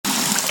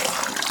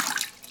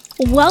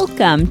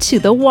Welcome to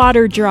The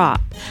Water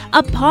Drop,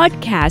 a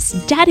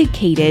podcast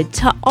dedicated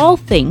to all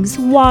things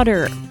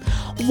water.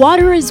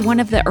 Water is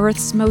one of the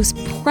Earth's most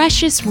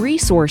precious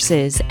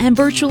resources, and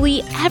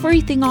virtually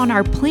everything on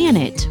our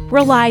planet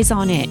relies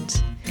on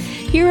it.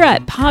 Here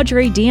at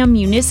Padre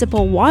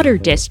Municipal Water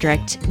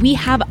District, we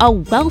have a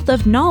wealth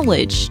of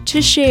knowledge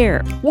to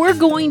share. We're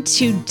going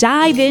to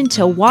dive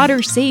into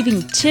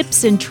water-saving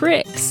tips and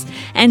tricks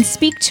and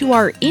speak to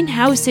our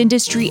in-house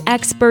industry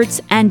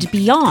experts and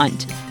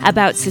beyond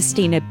about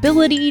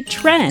sustainability,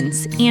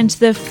 trends, and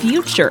the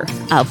future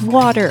of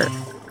water.